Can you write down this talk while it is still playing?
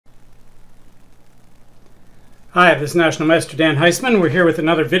Hi, this is National Master Dan Heisman. We're here with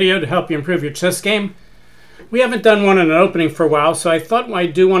another video to help you improve your chess game. We haven't done one on an opening for a while, so I thought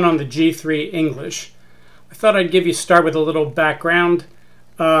I'd do one on the G3 English. I thought I'd give you a start with a little background.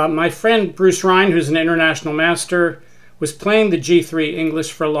 My friend Bruce Ryan, who's an international master, was playing the G3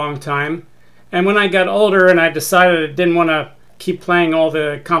 English for a long time. And when I got older and I decided I didn't want to keep playing all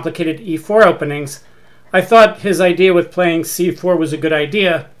the complicated E4 openings, I thought his idea with playing C4 was a good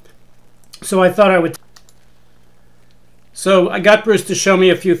idea. So I got Bruce to show me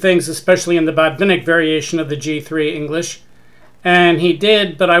a few things, especially in the Botvinnik variation of the G3 English. And he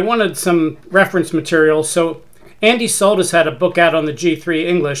did, but I wanted some reference material. So Andy Soltis had a book out on the G3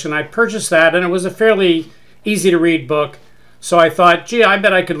 English, and I purchased that, and it was a fairly easy to read book. So I thought, gee, I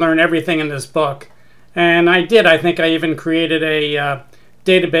bet I could learn everything in this book. And I did. I think I even created a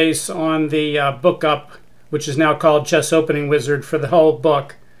database on the bookup, which is now called Chess Opening Wizard, for the whole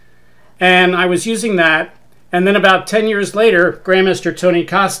book. And I was using that. And then about 10 years later, Grandmaster Tony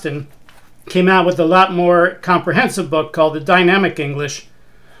Costin came out with a lot more comprehensive book called The Dynamic English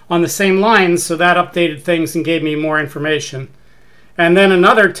on the same lines, so that updated things and gave me more information. And then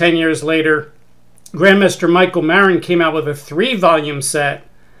another 10 years later, Grandmaster Michael Marin came out with a 3-volume set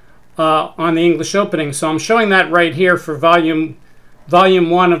on the English opening. So I'm showing that right here for volume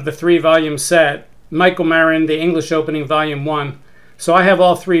 1 of the 3-volume set. Michael Marin, the English opening, volume 1. So I have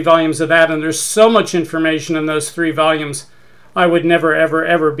all 3 volumes of that, and there's so much information in those 3 volumes, I would never, ever,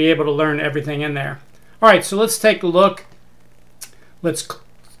 ever be able to learn everything in there. All right, so let's take a look. Let's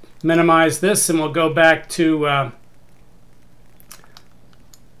minimize this, and we'll go back to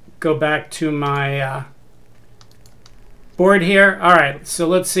my board here. All right, so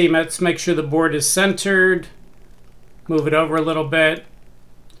let's see. Let's make sure the board is centered. Move it over a little bit.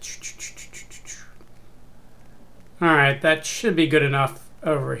 All right, that should be good enough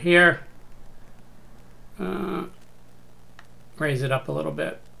over here. Raise it up a little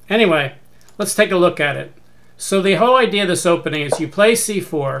bit. Anyway, let's take a look at it. So the whole idea of this opening is you play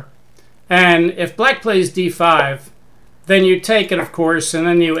C4, and if black plays D5, then you take it, of course, and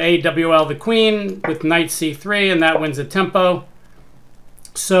then you AWL the queen with knight C3, and that wins a tempo.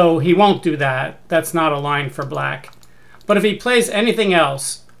 So he won't do that. That's not a line for black. But if he plays anything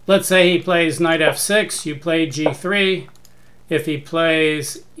else, let's say he plays knight F6, you play G3. If he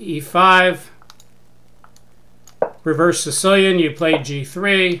plays E5, reverse Sicilian, you play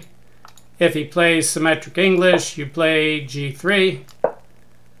G3. If he plays symmetric English, you play G3.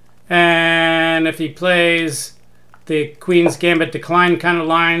 And if he plays the Queen's Gambit decline kind of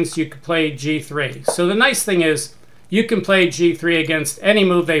lines, you could play G3. So the nice thing is you can play G3 against any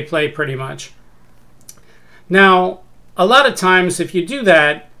move they play pretty much. Now, a lot of times if you do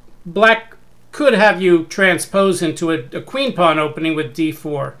that, black could have you transpose into a queen pawn opening with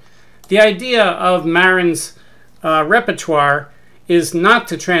D4. The idea of Marin's repertoire is not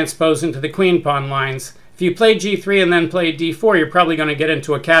to transpose into the queen pawn lines. If you play G3 and then play D4, you're probably going to get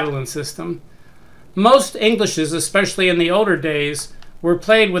into a Catalan system. Most Englishes, especially in the older days, were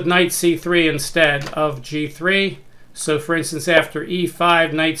played with knight C3 instead of G3. So for instance, after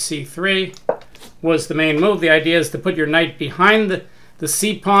E5, knight C3 was the main move. The idea is to put your knight behind the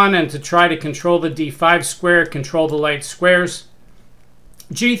C pawn and to try to control the D5 square, control the light squares.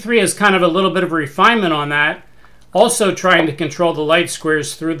 G3 is kind of a little bit of a refinement on that, also trying to control the light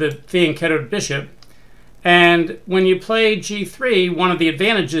squares through the fianchettoed bishop. And when you play G3, one of the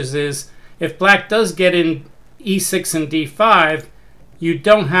advantages is if black does get in E6 and D5, you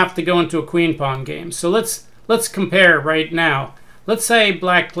don't have to go into a queen pawn game. So let's compare right now. Let's say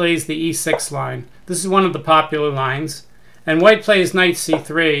black plays the E6 line. This is one of the popular lines. And white plays knight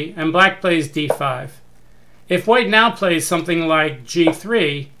C3, and black plays D5. If white now plays something like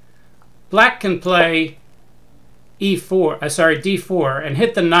G3, black can play D4, and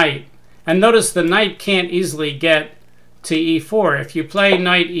hit the knight. And notice the knight can't easily get to E4. If you play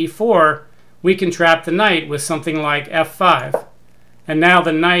knight E4, we can trap the knight with something like F5. And now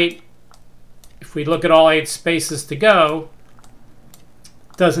the knight, if we look at all 8 spaces to go,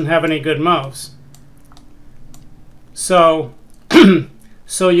 doesn't have any good moves. So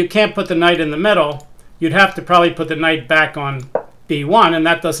you can't put the knight in the middle. You'd have to probably put the knight back on B1, and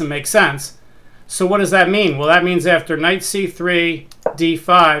that doesn't make sense. So what does that mean? Well, that means after knight C3,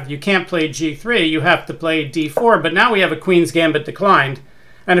 D5, you can't play G3. You have to play D4, but now we have a Queen's Gambit declined.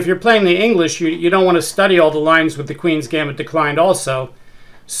 And if you're playing the English, you don't want to study all the lines with the Queen's Gambit declined also.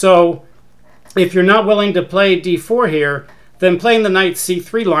 So if you're not willing to play D4 here, then playing the knight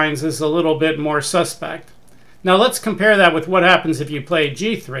C3 lines is a little bit more suspect. Now let's compare that with what happens if you play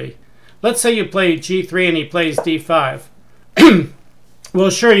G3. Let's say you play G3 and he plays D5. Well,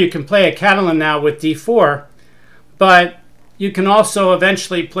 sure, you can play a Catalan now with D4, But you can also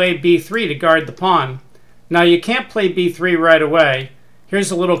eventually play b3 to guard the pawn. Now you can't play b3 right away. Here's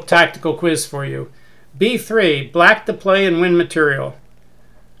a little tactical quiz for you. b3, black to play and win material.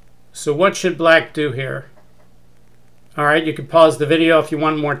 So what should black do here? All right, you can pause the video if you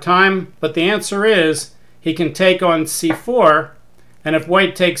want more time, but the answer is he can take on c4, and if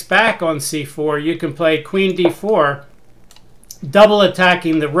white takes back on c4, you can play queen d4, double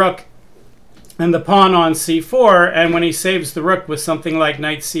attacking the rook and the pawn on c4, and when he saves the rook with something like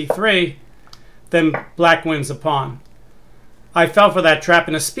knight c3, then black wins a pawn. I fell for that trap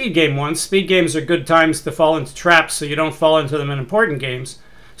in a speed game once. Speed games are good times to fall into traps so you don't fall into them in important games.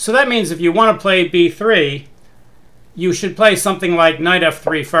 So that means if you want to play b3, you should play something like knight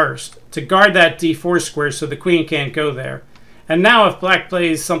f3 first to guard that d4 square so the queen can't go there. And now if black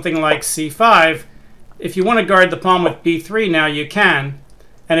plays something like c5, if you want to guard the pawn with b3 now, you can.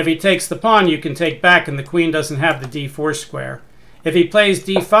 And if he takes the pawn, you can take back and the queen doesn't have the d4 square. If he plays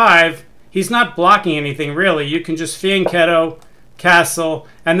d5, he's not blocking anything really. You can just fianchetto, castle,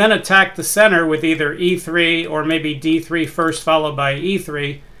 and then attack the center with either e3 or maybe d3 first followed by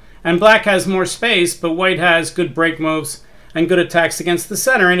e3. And black has more space, but white has good break moves and good attacks against the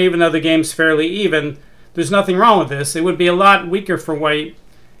center. And even though the game's fairly even, there's nothing wrong with this. It would be a lot weaker for white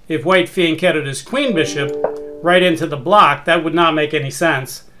if white fianchettoed his queen bishop right into the block. That would not make any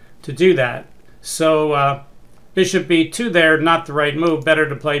sense to do that. So bishop b2 there, not the right move. Better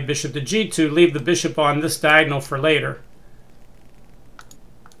to play bishop to g2, leave the bishop on this diagonal for later.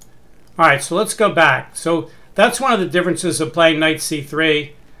 All right, so let's go back. So that's one of the differences of playing knight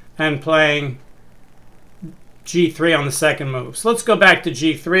c3 and playing g3 on the second move. So let's go back to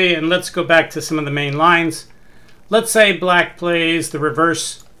g3 and let's go back to some of the main lines. Let's say black plays the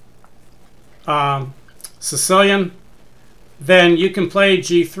reverse Sicilian. Then you can play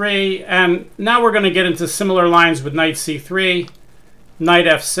g3, and now we're going to get into similar lines with knight c3, knight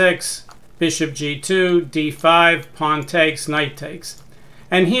f6, bishop g2, d5, pawn takes, knight takes.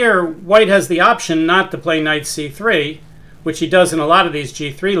 And here white has the option not to play knight c3, which he does in a lot of these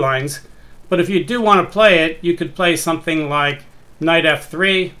g3 lines. But if you do want to play it, you could play something like knight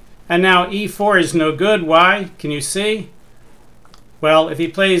f3. And now e4 is no good. Why? Can you see? Well, if he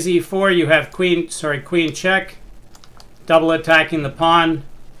plays e4, you have queen check, double attacking the pawn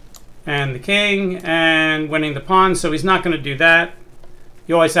and the king and winning the pawn. So he's not going to do that.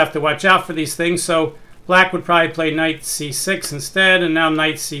 You always have to watch out for these things. So black would probably play knight c6 instead, and now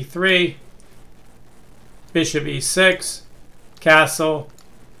knight c3, bishop e6, castle.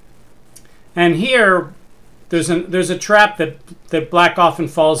 And here there's a trap that black often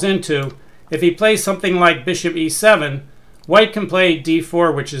falls into. If he plays something like bishop e7, white can play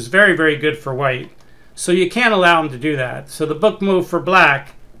d4, which is very, very good for white. So you can't allow him to do that. So the book move for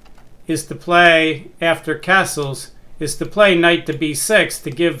black is to play, after castles, is to play knight to b6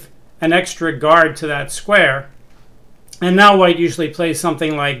 to give an extra guard to that square. And now white usually plays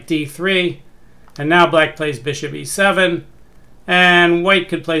something like d3, and now black plays bishop e7, and white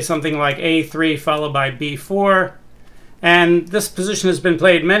could play something like a3 followed by b4. And this position has been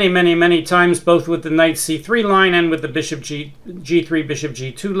played many, many, many times, both with the knight c3 line and with the bishop g3, bishop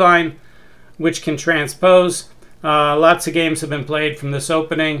g2 line, which can transpose. Lots of games have been played from this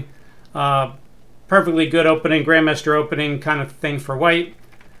opening. Perfectly good opening, grandmaster opening kind of thing for white.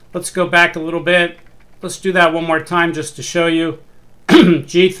 Let's go back a little bit. Let's do that one more time just to show you.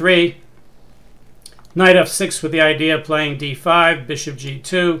 g3, knight f6 with the idea of playing d5, bishop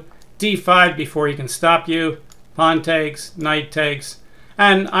g2, d5 before he can stop you, pawn takes, knight takes.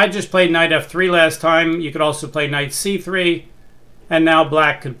 And I just played knight f3 last time. You could also play knight c3, and now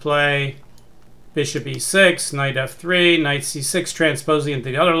black could play bishop e6, knight f3, knight c6 transposing into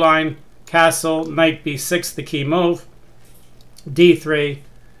the other line, castle, knight b6, the key move, d3,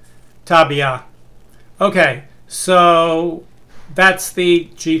 tabia. Okay, so that's the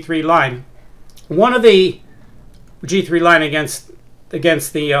g3 line. One of the g3 line against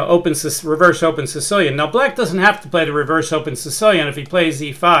the reverse open Sicilian. Now black doesn't have to play the reverse open Sicilian if he plays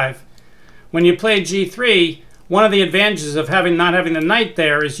e5. When you play g3, one of the advantages of not having the knight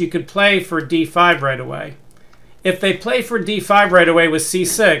there is you could play for d5 right away. If they play for d5 right away with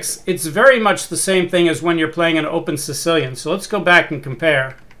c6, it's very much the same thing as when you're playing an open Sicilian. So let's go back and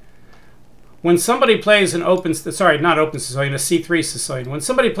compare. When somebody plays an open, sorry, not open Sicilian, a c3 Sicilian. When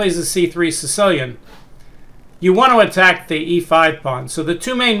somebody plays a c3 Sicilian, you want to attack the e5 pawn. So the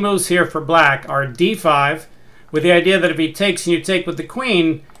two main moves here for black are d5, with the idea that if he takes and you take with the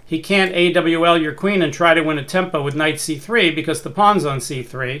queen, he can't AWL your queen and try to win a tempo with knight c3 because the pawn's on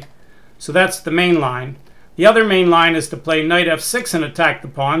c3. So that's the main line. The other main line is to play knight f6 and attack the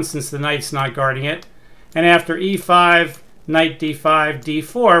pawn since the knight's not guarding it. And after e5, knight d5,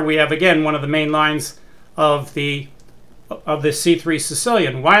 d4, we have again one of the main lines of the c3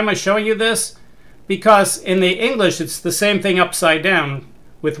 Sicilian. Why am I showing you this? Because in the English it's the same thing upside down,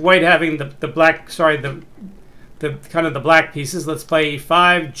 with white having the black, sorry, the kind of the black pieces. Let's play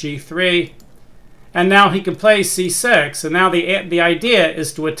e5, g3, and now he can play c6. And now the idea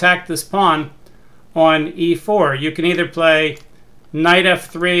is to attack this pawn on e4. You can either play knight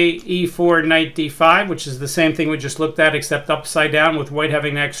f3, e4, knight d5, which is the same thing we just looked at except upside down with white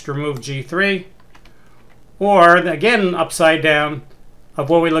having an extra move g3. Or, again, upside down of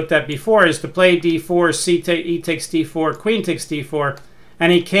what we looked at before is to play d4, e takes d4, queen takes d4,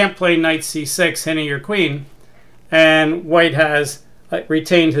 and he can't play knight c6, hitting your queen. And white has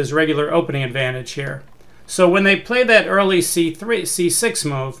retained his regular opening advantage here. So when they play that early c6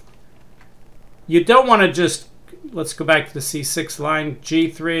 move, you don't want to just, let's go back to the c6 line,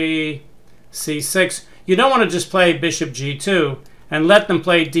 g3, c6. You don't want to just play bishop g2 and let them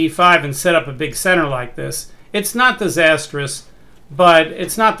play d5 and set up a big center like this. It's not disastrous, but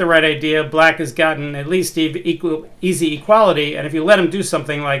it's not the right idea. Black has gotten at least easy equality, and if you let him do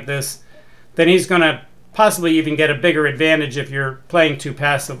something like this, then he's going to possibly even get a bigger advantage if you're playing too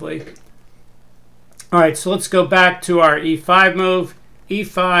passively. All right, so let's go back to our e5 move,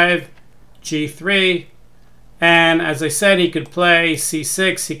 e5, g3, and as I said, he could play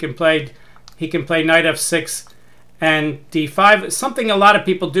c6, he can play knight f6 and d5. Something a lot of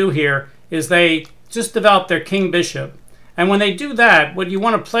people do here is they just develop their king bishop. And when they do that, what you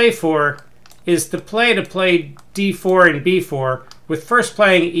want to play for is to play d4 and b4, with first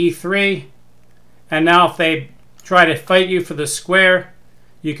playing e3, and now if they try to fight you for the square,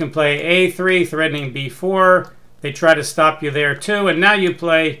 you can play a3, threatening b4. They try to stop you there too, and now you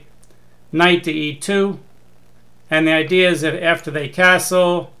play knight to e2. And the idea is that after they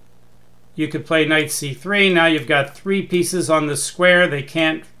castle, you could play knight c3. Now you've got 3 pieces on the square. They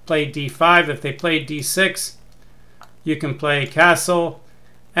can't play d5. If they play d6, you can play castle.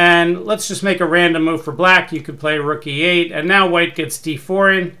 And let's just make a random move for black. You could play rook e8. And now white gets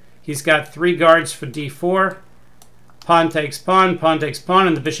d4 in. He's got 3 guards for d4. Pawn takes pawn,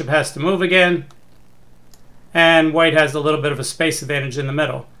 and the bishop has to move again. And white has a little bit of a space advantage in the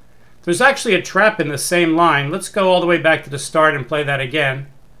middle. There's actually a trap in the same line. Let's go all the way back to the start and play that again.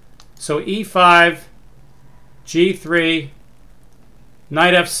 So e5, g3,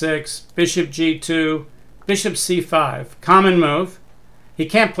 knight f6, bishop g2, bishop c5. Common move. He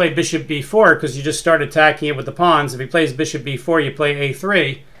can't play bishop b4 because you just start attacking it with the pawns. If he plays bishop b4, you play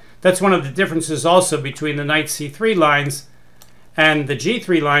a3. That's one of the differences also between the knight c3 lines and the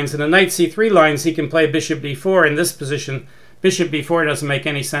g3 lines. In the knight c3 lines, he can play bishop b4. In this position, bishop b4 doesn't make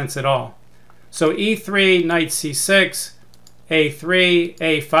any sense at all. So e3, knight c6, a3,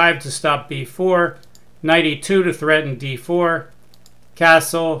 a5 to stop b4, knight e2 to threaten d4,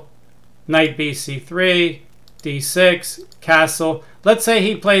 castle, knight bc3, d6, castle. Let's say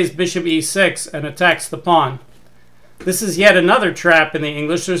he plays bishop e6 and attacks the pawn. This is yet another trap in the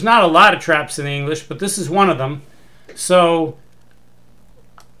English. There's not a lot of traps in the English, but this is one of them. So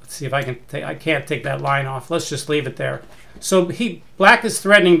let's see if I can I can't take that line off. Let's just leave it there. So black is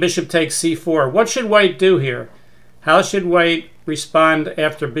threatening bishop takes c4. What should white do here? How should white respond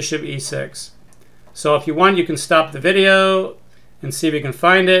after bishop e6? So if you want, you can stop the video and see if you can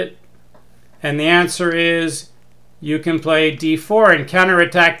find it. And the answer is you can play d4 and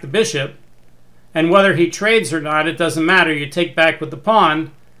counterattack the bishop. And whether he trades or not, it doesn't matter. You take back with the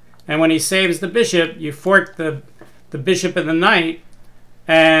pawn. And when he saves the bishop, you fork the bishop and the knight,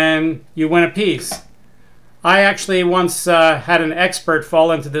 and you win a piece. I actually once had an expert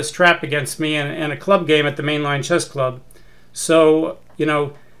fall into this trap against me in a club game at the Mainline Chess Club. So, you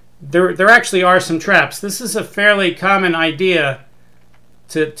know, there actually are some traps. This is a fairly common idea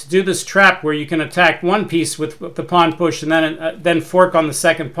to do this trap where you can attack one piece with the pawn push and then fork on the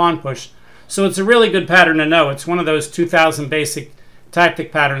second pawn push. So it's a really good pattern to know. It's one of those 2,000 basic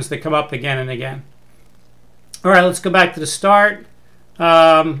tactic patterns that come up again and again. All right, let's go back to the start.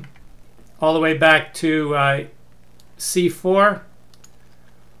 All the way back to c4.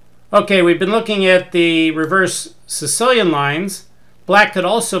 Okay, we've been looking at the reverse Sicilian lines. Black could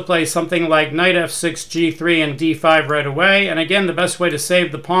also play something like knight f6, g3, and d5 right away. And again, the best way to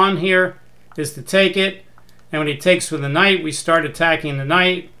save the pawn here is to take it. And when he takes with the knight, we start attacking the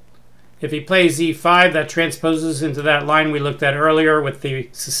knight. If he plays e5, that transposes into that line we looked at earlier with the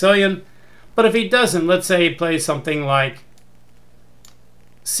Sicilian. But if he doesn't, let's say he plays something like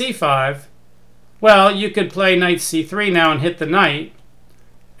c5, well, you could play knight c3 now and hit the knight.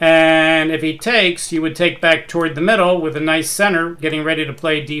 And if he takes, you would take back toward the middle with a nice center, getting ready to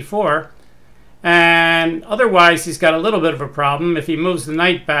play d4. And otherwise, he's got a little bit of a problem. If he moves the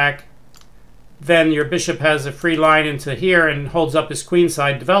knight back, then your bishop has a free line into here and holds up his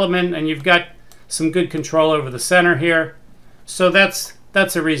queenside development, and you've got some good control over the center here. So that's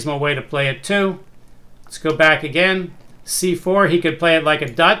a reasonable way to play it too. Let's go back again. c4, he could play it like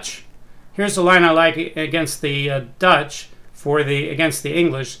a Dutch. Here's a line I like against the Dutch against the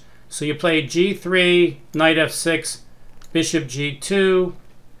English. So you play g3, knight f6, bishop g2.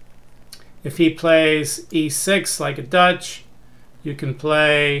 If he plays e6 like a Dutch, you can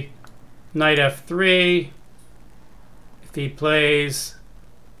play knight f3. If he plays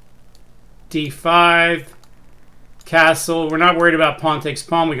d5, castle. We're not worried about pawn takes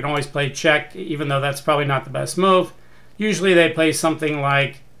pawn. We can always play check, even though that's probably not the best move. Usually they play something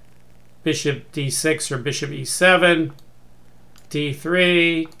like bishop d6 or bishop e7,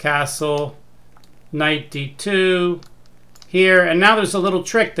 d3, castle, knight d2 here. And now there's a little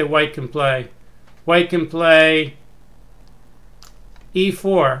trick that white can play. White can play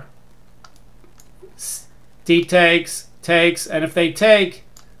e4. D takes, and if they take,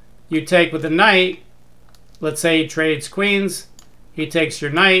 you take with the knight. Let's say he trades queens, he takes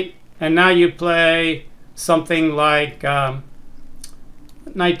your knight, and now you play something like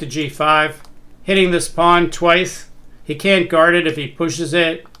knight to g5, hitting this pawn twice. He can't guard it. If he pushes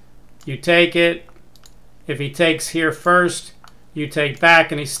it, you take it. If he takes here first, you take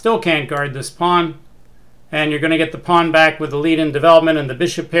back, and he still can't guard this pawn. And you're going to get the pawn back with the lead in development and the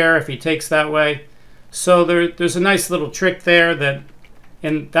bishop pair if he takes that way. So there's a nice little trick there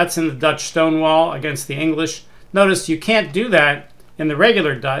that's in the Dutch stonewall against the English. Notice you can't do that in the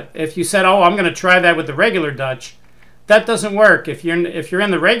regular Dutch. If you said, oh, I'm going to try that with the regular Dutch, that doesn't work. If you're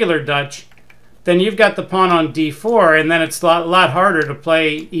in the regular Dutch, then you've got the pawn on d4, and then it's a lot harder to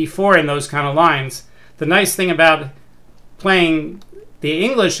play e4 in those kind of lines. The nice thing about playing the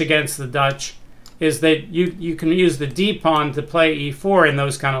English against the Dutch is that you can use the d pawn to play e4 in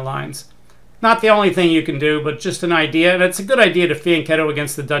those kind of lines. Not the only thing you can do, but just an idea. And it's a good idea to fianchetto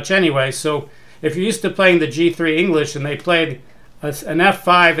against the Dutch anyway. So if you're used to playing the g3 English and they played an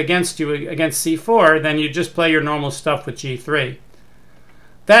f5 against you against c4, then you just play your normal stuff with g3.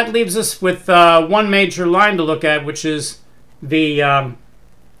 That leaves us with one major line to look at, which is the...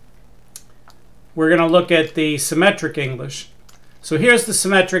 we're going to look at the symmetric English. So here's the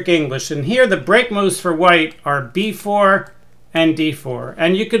symmetric English. And here the break moves for white are b4 and d4.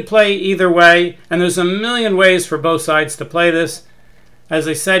 And you could play either way, and there's a million ways for both sides to play this. As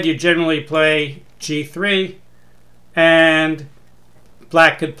I said, you generally play g3, and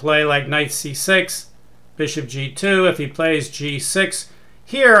black could play like knight c6, bishop g2. If he plays g6,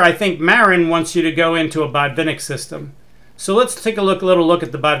 here I think Marin wants you to go into a Botvinnik system. So let's take a little look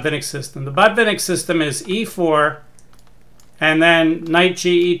at the Botvinnik system. The Botvinnik system is e4, and then knight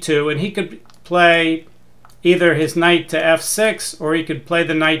ge2, and he could play either his knight to f6, or he could play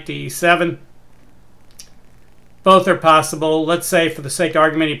the knight to e7. Both are possible. Let's say, for the sake of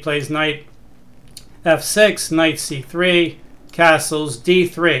argument, he plays knight f6, knight c3, castles,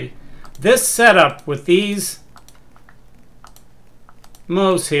 d3. This setup with these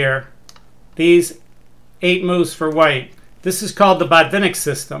moves here, these 8 moves for white, this is called the Botvinnik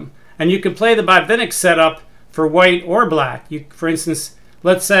system. And you can play the Botvinnik setup for white or black. For instance,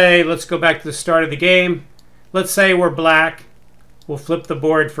 let's go back to the start of the game. Let's say we're black. We'll flip the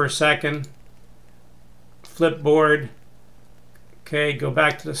board for a second. Flip board. Okay, go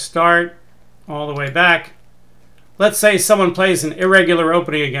back to the start, all the way back. Let's say someone plays an irregular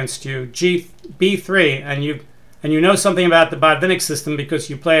opening against you, b3, and you know something about the Botvinnik system because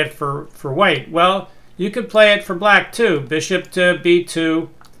you play it for white. Well, you could play it for black too. Bishop to b2,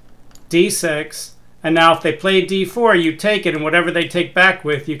 d6, and now if they play d4, you take it, and whatever they take back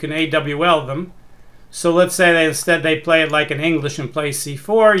with, you can AWL them. So let's say instead they play it like an English and play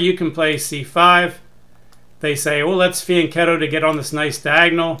c4. You can play c5. They say, well, let's fianchetto to get on this nice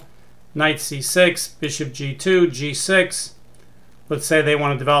diagonal. Knight c6, bishop g2, g6. Let's say they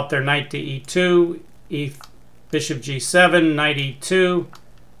want to develop their knight to e2, bishop g7, knight e2.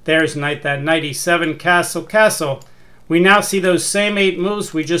 There's knight e7, castle, castle. We now see those same 8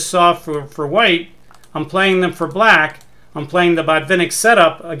 moves we just saw for white. I'm playing them for black. I'm playing the Botvinnik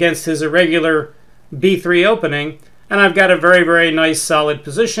setup against his irregular b3 opening, and I've got a very, very nice solid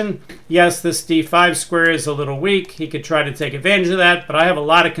position. Yes, this d5 square is a little weak. He could try to take advantage of that, but I have a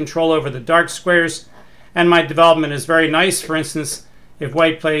lot of control over the dark squares, and my development is very nice. For instance, if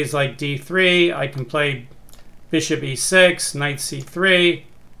white plays like d3, I can play bishop e6, knight c3.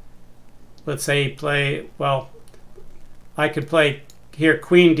 Let's say he play, well, I could play here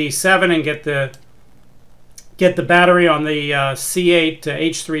queen d7 and get the battery on the c8 to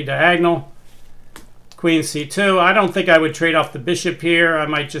h3 diagonal. queen c2. I don't think I would trade off the bishop here. I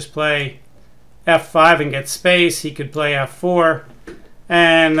might just play f5 and get space. He could play f4.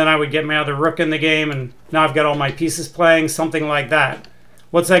 And then I would get my other rook in the game, and now I've got all my pieces playing, something like that.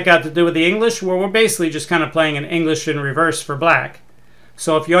 What's that got to do with the English? Well, we're basically just kind of playing an English in reverse for black.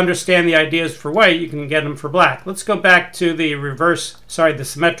 So if you understand the ideas for white, you can get them for black. Let's go back to the the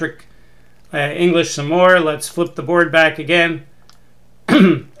symmetric English some more. Let's flip the board back again.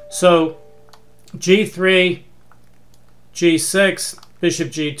 So g3, g6, bishop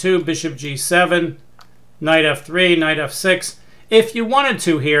g2, bishop g7, knight f3, knight f6. If you wanted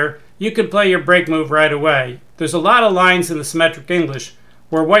to here, you could play your break move right away. There's a lot of lines in the symmetric English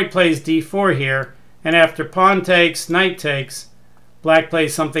where white plays d4 here, and after pawn takes, knight takes, black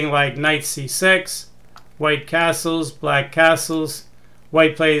plays something like knight c6, white castles, black castles,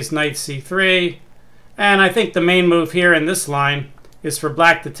 white plays knight c3, and I think the main move here in this line is for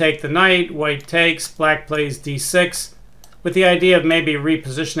black to take the knight, white takes, black plays d6, with the idea of maybe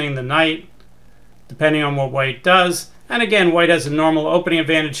repositioning the knight, depending on what white does. And again, white has a normal opening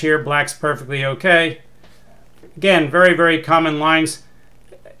advantage here. Black's perfectly okay. Again, very, very common lines.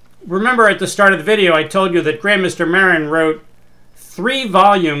 Remember at the start of the video, I told you that Grandmaster Marin wrote 3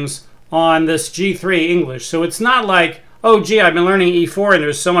 volumes on this G3 English. So it's not like, oh, gee, I've been learning E4 and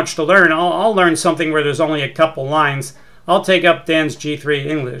there's so much to learn. I'll learn something where there's only a couple lines. I'll take up Dan's G3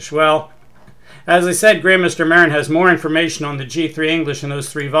 English. Well, as I said, Grandmaster Marin has more information on the G3 English in those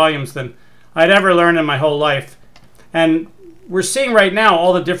 3 volumes than I'd ever learned in my whole life. And we're seeing right now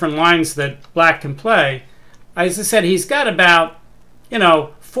all the different lines that black can play. As I said, he's got about,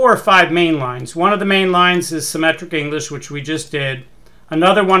 4 or 5 main lines. One of the main lines is symmetric English, which we just did.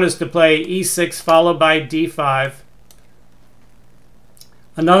 Another one is to play e6 followed by d5.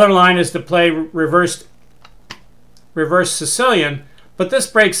 Another line is to play reverse Sicilian, but this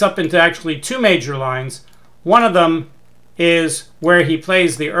breaks up into actually 2 major lines. One of them is where he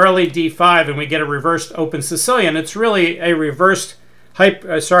plays the early d5 and we get a reversed open Sicilian. It's really a reversed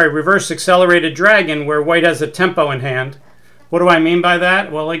accelerated dragon where white has a tempo in hand. What do I mean by that?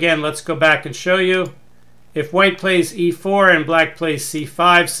 Well, again, let's go back and show you. If white plays e4 and black plays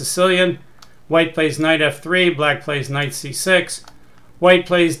c5 Sicilian, white plays knight f3, black plays knight c6, white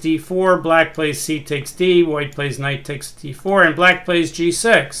plays d4, black plays c takes d, white plays knight takes d4, and black plays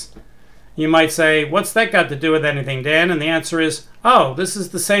g6. You might say, what's that got to do with anything, Dan? And the answer is, oh, this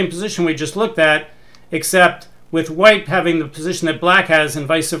is the same position we just looked at, except with white having the position that black has and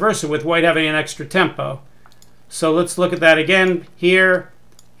vice versa, with white having an extra tempo. So let's look at that again. Here,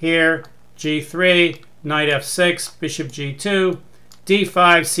 g3, knight f6, bishop g2,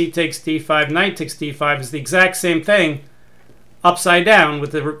 d5, c takes d5, knight takes d5 is the exact same thing, upside down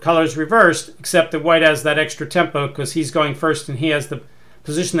with the colors reversed, except that white has that extra tempo because he's going first and he has the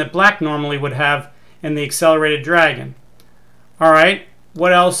position that black normally would have in the accelerated dragon. All right,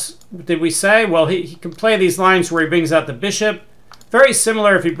 what else did we say? Well, he can play these lines where he brings out the bishop. Very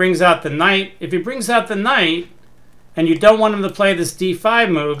similar if he brings out the knight. If he brings out the knight and you don't want him to play this d5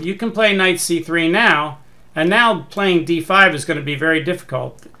 move, you can play knight c3 now, and now playing d5 is going to be very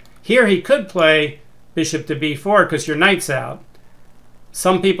difficult. Here he could play bishop to b4 because your knight's out.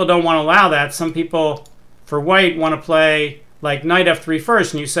 Some people don't want to allow that. Some people, for white, want to play like knight f3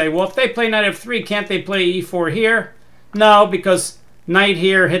 first, and you say, well, if they play knight f3, can't they play e4 here? No, because knight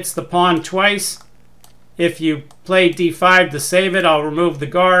here hits the pawn twice. If you play d5 to save it, I'll remove the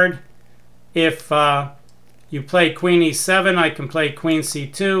guard. If you play queen e7, I can play queen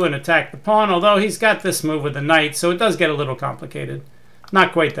c2 and attack the pawn, although he's got this move with the knight, so it does get a little complicated.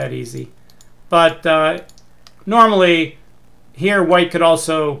 Not quite that easy. But normally, here white could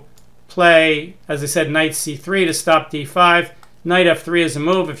also play, as I said, knight c3 to stop d5. Knight f3 is a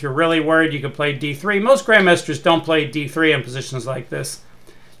move. If you're really worried, you could play d3. Most grandmasters don't play d3 in positions like this.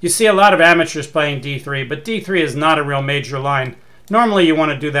 You see a lot of amateurs playing d3, but d3 is not a real major line. Normally, you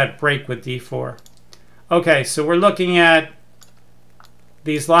want to do that break with d4. Okay, so we're looking at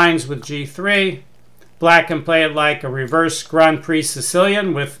these lines with g3. Black can play it like a reverse Grand Prix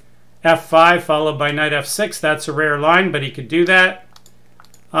Sicilian with f5 followed by knight f6. That's a rare line, but he could do that.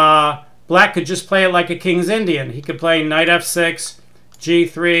 Black could just play it like a King's Indian. He could play knight f6,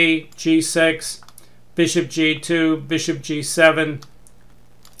 g3, g6, bishop g2, bishop g7,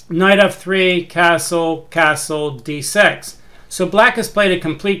 knight f3, castle, castle, d6. So black has played a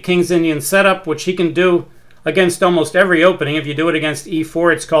complete King's Indian setup, which he can do against almost every opening. If you do it against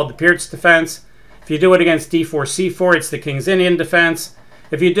e4, it's called the Peert's defense. If you do it against d4, c4, it's the King's Indian defense.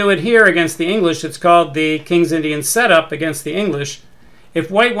 If you do it here against the English, it's called the King's Indian setup against the English. If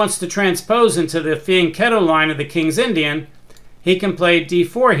white wants to transpose into the fianchetto line of the King's Indian, he can play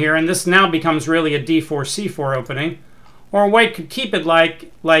d4 here, and this now becomes really a d4c4 opening. Or white could keep it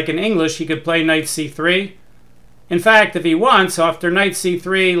like in English. He could play knight c3. In fact, if he wants, after knight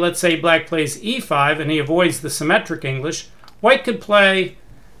c3, let's say black plays e5 and he avoids the symmetric English, white could play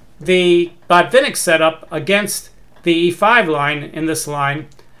the Botvinnik setup against the e5 line in this line.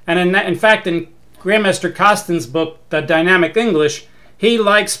 And in fact, in Grandmaster Costin's book, The Dynamic English, he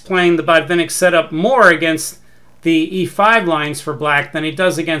likes playing the Botvinnik setup more against the e5 lines for black than he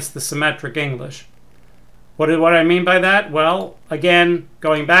does against the symmetric English. What do I mean by that? Well, again,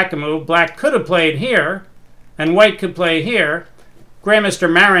 going back a move, black could have played here, and white could play here.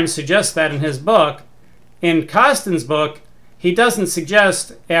 Grandmaster Marin suggests that in his book. In Costin's book, he doesn't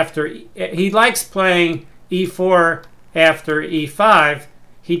suggest he likes playing e4 after e5.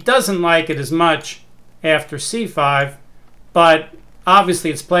 He doesn't like it as much after c5, but obviously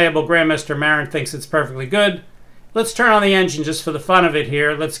it's playable. Grandmaster Marin thinks it's perfectly good. Let's turn on the engine just for the fun of it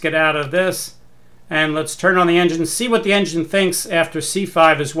here. Let's get out of this. And let's turn on the engine, see what the engine thinks after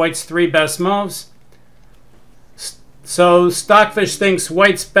c5 is white's 3 best moves. So Stockfish thinks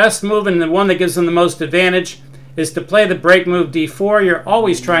white's best move, and the one that gives him the most advantage, is to play the break move d4. You're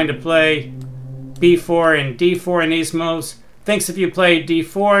always trying to play b4 and d4 in these moves. Thinks if you play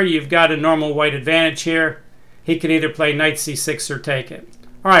d4, you've got a normal white advantage here. He could either play knight c6 or take it.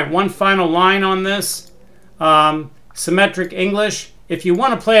 All right, one final line on this. Symmetric English. If you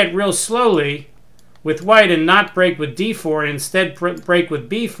want to play it real slowly with white and not break with d4 and instead break with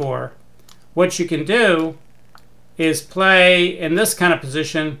b4, what you can do is play in this kind of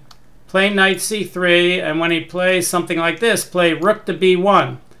position, play knight c3, and when he plays something like this, play rook to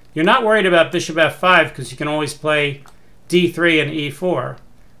b1. You're not worried about bishop f5 because you can always play d3 and e4.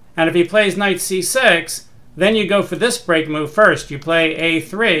 And if he plays knight c6, then you go for this break move first. You play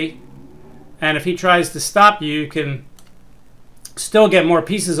a3, and if he tries to stop you, you can still get more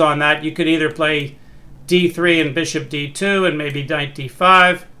pieces on that. You could either play d3 and bishop d2 and maybe knight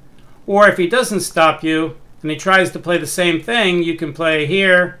d5, or if he doesn't stop you and he tries to play the same thing, you can play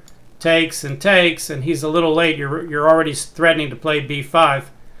here, takes, and he's a little late. You're already threatening to play b5.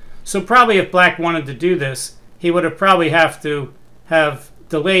 So probably if black wanted to do this, he would have probably have to have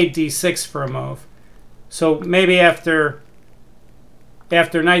delayed d6 for a move. So maybe after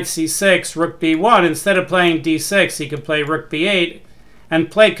knight c6, rook b1, instead of playing d6, he could play rook b8 and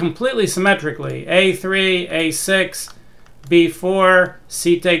play completely symmetrically. a3, a6, b4,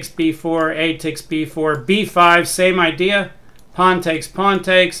 c takes b4, a takes b4, b5, same idea. Pawn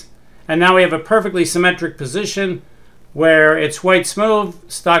takes, and now we have a perfectly symmetric position where it's white's move.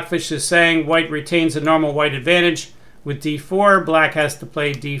 Stockfish is saying white retains a normal white advantage with d4. Black has to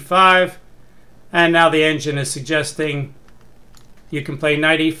play d5. And now the engine is suggesting you can play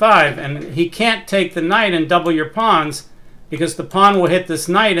knight e5. And he can't take the knight and double your pawns because the pawn will hit this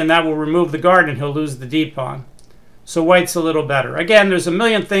knight and that will remove the guard and he'll lose the d-pawn. So white's a little better. Again, there's a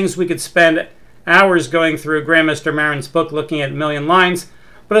million things we could spend hours going through Grandmaster Marin's book looking at a million lines.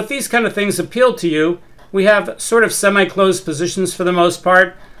 But if these kind of things appeal to you, we have sort of semi-closed positions for the most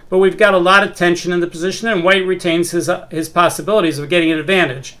part, but we've got a lot of tension in the position and white retains his possibilities of getting an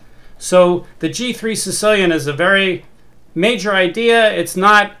advantage. So the G3 Sicilian is a very major idea. It's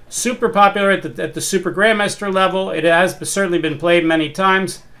not super popular at the Super Grandmaster level. It has certainly been played many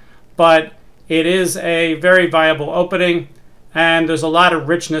times, but it is a very viable opening, and there's a lot of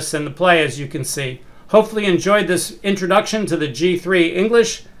richness in the play, as you can see. Hopefully you enjoyed this introduction to the G3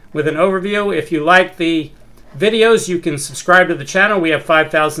 English with an overview. If you like the videos, you can subscribe to the channel. We have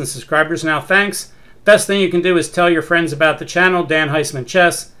 5,000 subscribers now. Thanks. Best thing you can do is tell your friends about the channel, Dan Heisman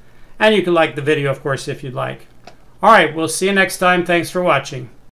Chess, and you can like the video, of course, if you'd like. All right, we'll see you next time. Thanks for watching.